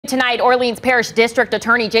tonight, Orleans Parish District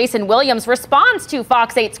Attorney Jason Williams responds to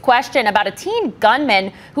Fox 8's question about a teen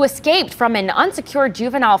gunman who escaped from an unsecured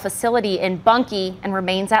juvenile facility in Bunkie and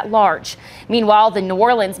remains at large. Meanwhile, the New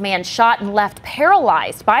Orleans man shot and left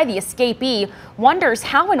paralyzed by the escapee wonders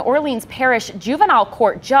how an Orleans Parish juvenile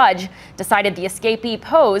court judge decided the escapee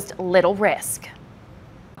posed little risk.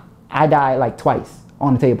 I died like twice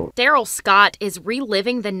on the table. Daryl Scott is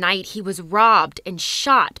reliving the night he was robbed and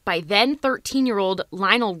shot by then 13-year-old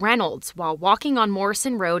Lionel Reynolds while walking on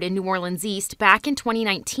Morrison Road in New Orleans East back in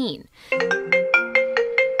 2019.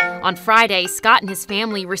 On Friday, Scott and his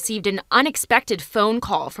family received an unexpected phone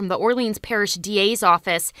call from the Orleans Parish DA's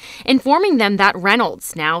office informing them that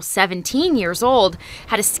Reynolds, now 17 years old,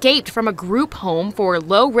 had escaped from a group home for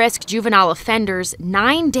low-risk juvenile offenders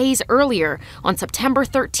 9 days earlier on September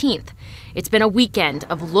 13th. It's been a weekend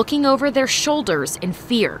of looking over their shoulders in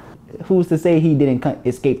fear. Who's to say he didn't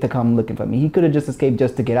escape to come looking for me? He could have just escaped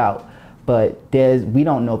just to get out. But we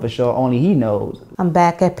don't know for sure. Only he knows. I'm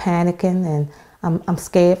back at panicking, and I'm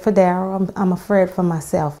scared for Daryl. I'm afraid for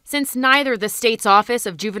myself. Since neither the state's Office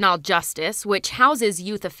of Juvenile Justice, which houses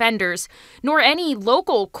youth offenders, nor any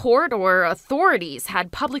local court or authorities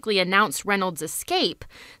had publicly announced Reynolds' escape,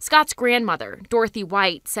 Scott's grandmother, Dorothy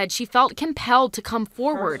White, said she felt compelled to come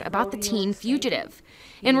forward about the teen fugitive.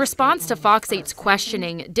 In response to Fox 8's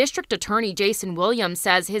questioning, District Attorney Jason Williams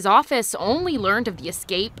says his office only learned of the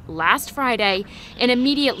escape last Friday and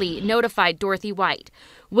immediately notified Dorothy White.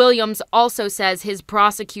 Williams also says his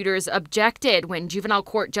prosecutors objected when Juvenile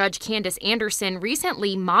Court Judge Candace Anderson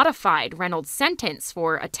recently modified Reynolds' sentence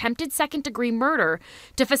for attempted second-degree murder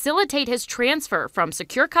to facilitate his transfer from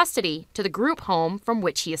secure custody to the group home from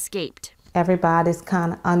which he escaped. Everybody's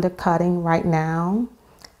kind of undercutting right now.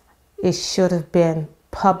 It should have been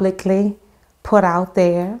publicly put out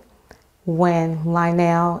there when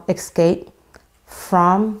Lionel escaped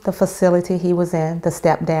from the facility he was in, the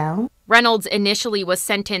step down. Reynolds initially was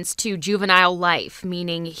sentenced to juvenile life,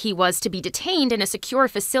 meaning he was to be detained in a secure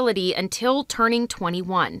facility until turning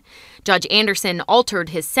 21. Judge Anderson altered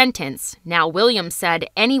his sentence. Now Williams said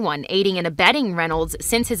anyone aiding and abetting Reynolds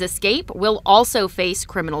since his escape will also face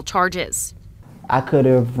criminal charges. I could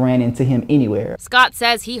have ran into him anywhere. Scott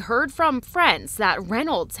says he heard from friends that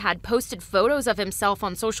Reynolds had posted photos of himself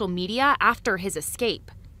on social media after his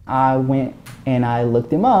escape. I went and I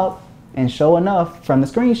looked him up, and sure enough, from the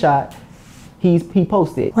screenshot, he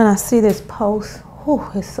posted. When I see this post,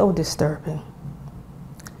 it's so disturbing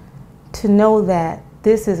to know that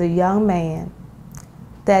this is a young man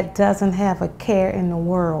that doesn't have a care in the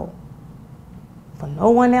world for no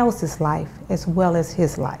one else's life as well as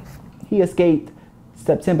his life. He escaped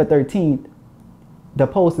September 13th. The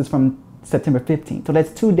post is from September 15th, so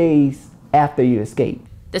that's 2 days after you escaped.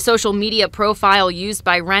 The social media profile used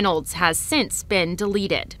by Reynolds has since been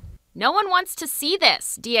deleted. No one wants to see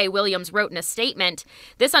this, DA Williams wrote in a statement.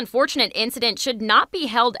 This unfortunate incident should not be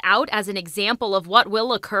held out as an example of what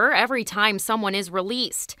will occur every time someone is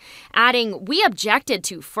released. Adding, we objected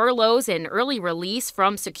to furloughs and early release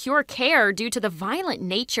from secure care due to the violent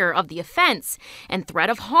nature of the offense and threat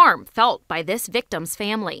of harm felt by this victim's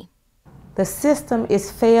family. The system is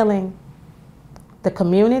failing the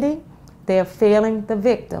community. They're failing the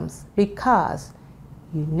victims because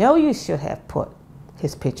you should have put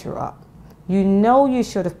his picture up. You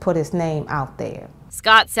should have put his name out there.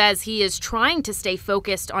 Scott says he is trying to stay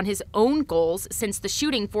focused on his own goals since the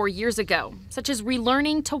shooting 4 years ago, such as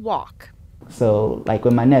relearning to walk. So like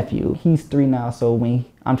with my nephew, he's 3 now, so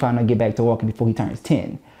I'm trying to get back to walking before he turns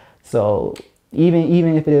 10. So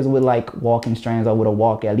even if it is with like walking strands or with a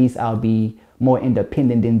walker, at least I'll be more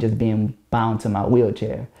independent than just being bound to my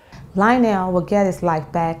wheelchair. Lionel will get his life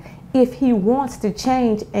back. If he wants to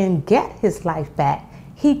change and get his life back,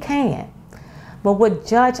 he can. But with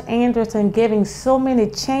Judge Anderson giving so many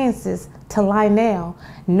chances to Lionel,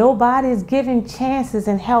 nobody's giving chances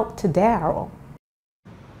and help to Daryl.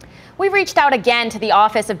 We reached out again to the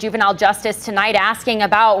Office of Juvenile Justice tonight asking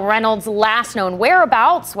about Reynolds' last known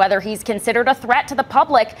whereabouts, whether he's considered a threat to the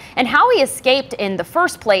public, and how he escaped in the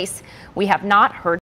first place. We have not heard